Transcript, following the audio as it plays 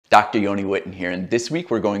Dr. Yoni Whitten here, and this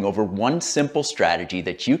week we're going over one simple strategy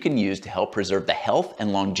that you can use to help preserve the health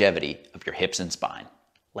and longevity of your hips and spine.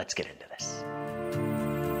 Let's get into this.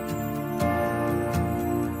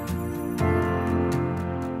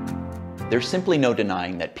 There's simply no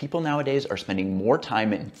denying that people nowadays are spending more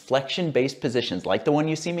time in flexion-based positions like the one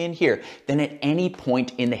you see me in here than at any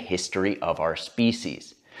point in the history of our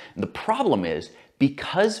species. And the problem is,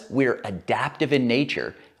 because we're adaptive in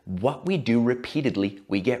nature, what we do repeatedly,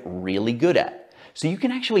 we get really good at. So you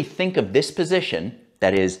can actually think of this position,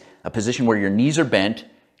 that is a position where your knees are bent,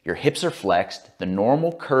 your hips are flexed, the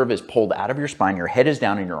normal curve is pulled out of your spine, your head is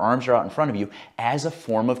down and your arms are out in front of you, as a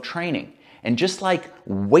form of training. And just like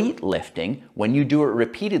weightlifting, when you do it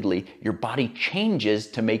repeatedly, your body changes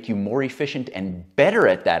to make you more efficient and better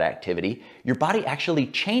at that activity. Your body actually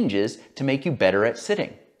changes to make you better at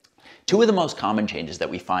sitting. Two of the most common changes that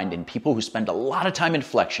we find in people who spend a lot of time in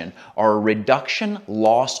flexion are a reduction,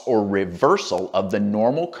 loss, or reversal of the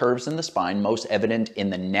normal curves in the spine, most evident in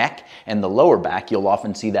the neck and the lower back. You'll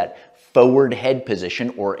often see that forward head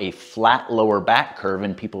position or a flat lower back curve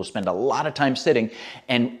in people who spend a lot of time sitting.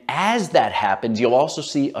 And as that happens, you'll also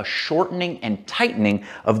see a shortening and tightening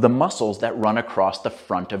of the muscles that run across the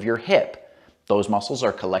front of your hip. Those muscles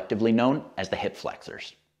are collectively known as the hip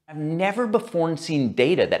flexors. I've never before seen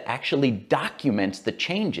data that actually documents the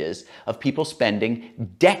changes of people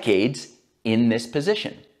spending decades in this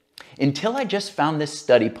position. Until I just found this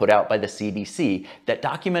study put out by the CDC that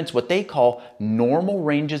documents what they call normal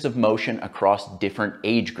ranges of motion across different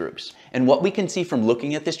age groups. And what we can see from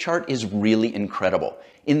looking at this chart is really incredible.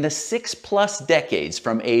 In the 6+ decades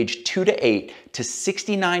from age 2 to 8 to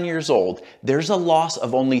 69 years old, there's a loss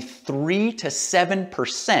of only 3 to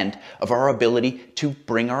 7% of our ability to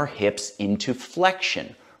bring our hips into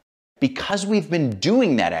flexion. Because we've been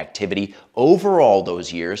doing that activity over all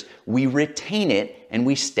those years, we retain it and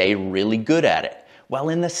we stay really good at it. While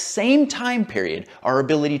in the same time period, our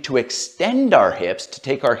ability to extend our hips, to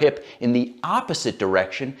take our hip in the opposite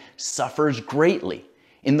direction, suffers greatly.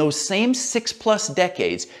 In those same 6+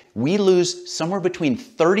 decades, we lose somewhere between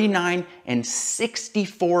 39 and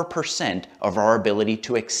 64% of our ability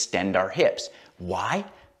to extend our hips. Why?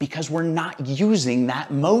 Because we're not using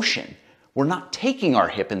that motion. We're not taking our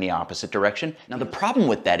hip in the opposite direction. Now, the problem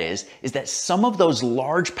with that is that some of those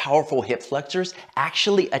large, powerful hip flexors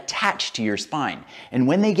actually attach to your spine. And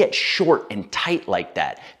when they get short and tight like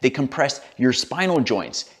that, they compress your spinal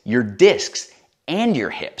joints, your discs, and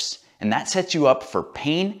your hips. And that sets you up for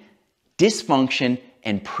pain, dysfunction,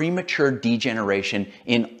 and premature degeneration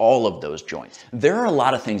in all of those joints. There are a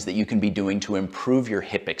lot of things that you can be doing to improve your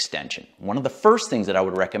hip extension. One of the first things that I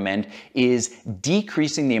would recommend is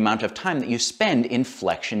decreasing the amount of time that you spend in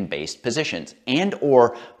flexion-based positions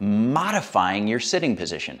and/or modifying your sitting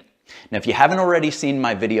position. Now, if you haven't already seen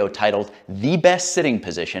my video titled The Best Sitting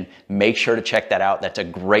Position, make sure to check that out. That's a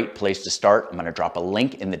great place to start. I'm going to drop a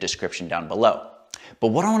link in the description down below. But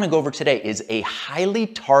what I want to go over today is a highly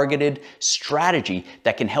targeted strategy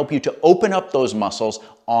that can help you to open up those muscles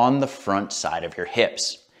on the front side of your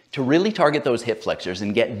hips. To really target those hip flexors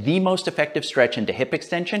and get the most effective stretch into hip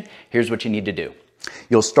extension, here's what you need to do.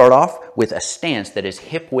 You'll start off with a stance that is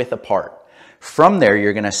hip width apart. From there,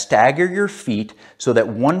 you're going to stagger your feet so that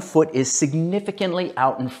one foot is significantly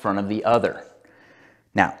out in front of the other.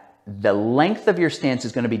 Now, the length of your stance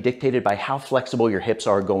is going to be dictated by how flexible your hips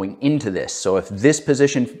are going into this. So if this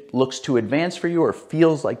position looks too advanced for you or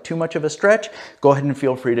feels like too much of a stretch, go ahead and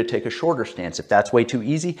feel free to take a shorter stance. If that's way too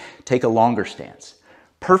easy, take a longer stance.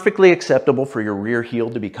 Perfectly acceptable for your rear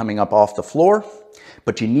heel to be coming up off the floor,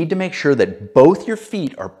 but you need to make sure that both your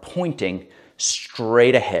feet are pointing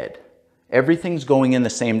straight ahead. Everything's going in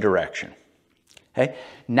the same direction. Okay?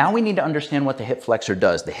 Now we need to understand what the hip flexor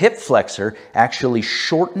does. The hip flexor actually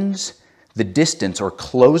shortens the distance or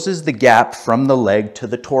closes the gap from the leg to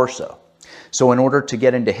the torso. So in order to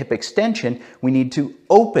get into hip extension, we need to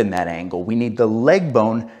open that angle. We need the leg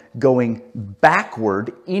bone going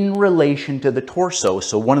backward in relation to the torso.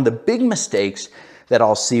 So one of the big mistakes that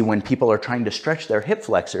I'll see when people are trying to stretch their hip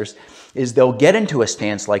flexors is they'll get into a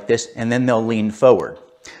stance like this and then they'll lean forward.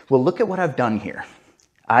 Well, look at what I've done here.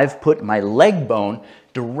 I've put my leg bone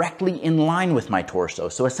directly in line with my torso.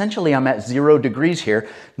 So essentially I'm at 0 degrees here,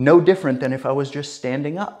 no different than if I was just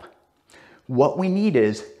standing up. What we need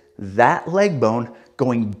is that leg bone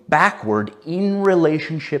going backward in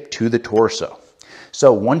relationship to the torso.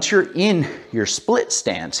 So once you're in your split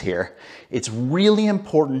stance here, it's really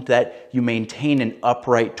important that you maintain an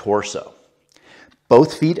upright torso.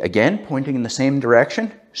 Both feet, again, pointing in the same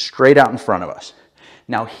direction, straight out in front of us.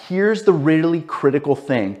 Now, here's the really critical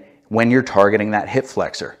thing when you're targeting that hip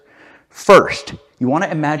flexor. First, you want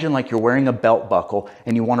to imagine like you're wearing a belt buckle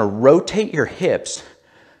and you want to rotate your hips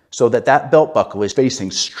so that that belt buckle is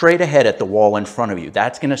facing straight ahead at the wall in front of you.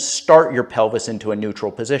 That's going to start your pelvis into a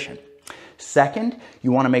neutral position. Second,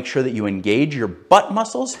 you want to make sure that you engage your butt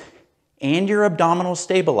muscles and your abdominal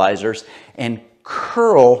stabilizers and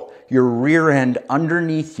curl your rear end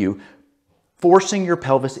underneath you, forcing your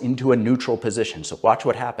pelvis into a neutral position. So watch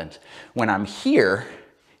what happens. When I'm here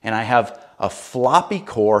and I have a floppy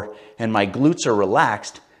core and my glutes are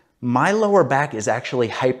relaxed, my lower back is actually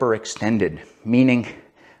hyperextended, meaning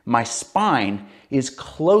my spine is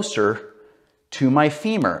closer to my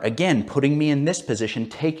femur. Again, putting me in this position,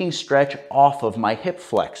 taking stretch off of my hip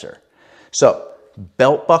flexor. So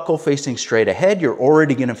belt buckle facing straight ahead, you're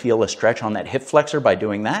already gonna feel a stretch on that hip flexor by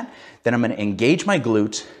doing that. Then I'm gonna engage my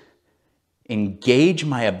glutes, engage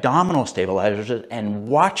my abdominal stabilizers, and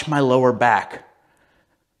watch my lower back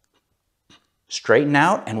straighten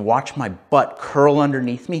out and watch my butt curl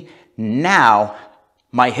underneath me. Now,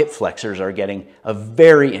 my hip flexors are getting a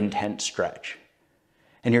very intense stretch.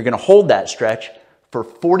 And you're gonna hold that stretch for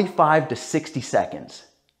 45 to 60 seconds.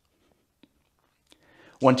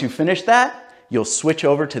 Once you finish that, you'll switch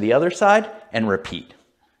over to the other side and repeat.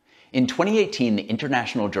 In 2018, the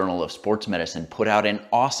International Journal of Sports Medicine put out an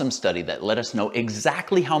awesome study that let us know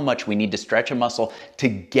exactly how much we need to stretch a muscle to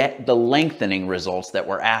get the lengthening results that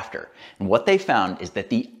we're after. And what they found is that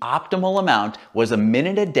the optimal amount was a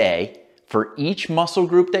minute a day for each muscle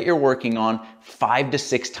group that you're working on 5 to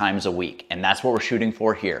 6 times a week. And that's what we're shooting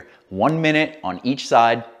for here. 1 minute on each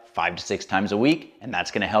side, 5 to 6 times a week. And that's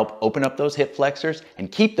gonna help open up those hip flexors and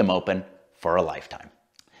keep them open for a lifetime.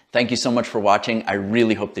 Thank you so much for watching. I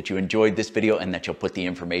really hope that you enjoyed this video and that you'll put the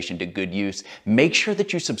information to good use. Make sure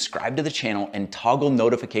that you subscribe to the channel and toggle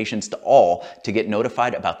notifications to all to get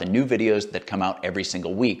notified about the new videos that come out every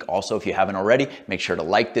single week. Also, if you haven't already, make sure to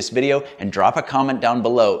like this video and drop a comment down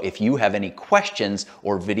below if you have any questions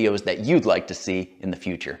or videos that you'd like to see in the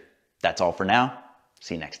future. That's all for now.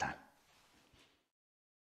 See you next time.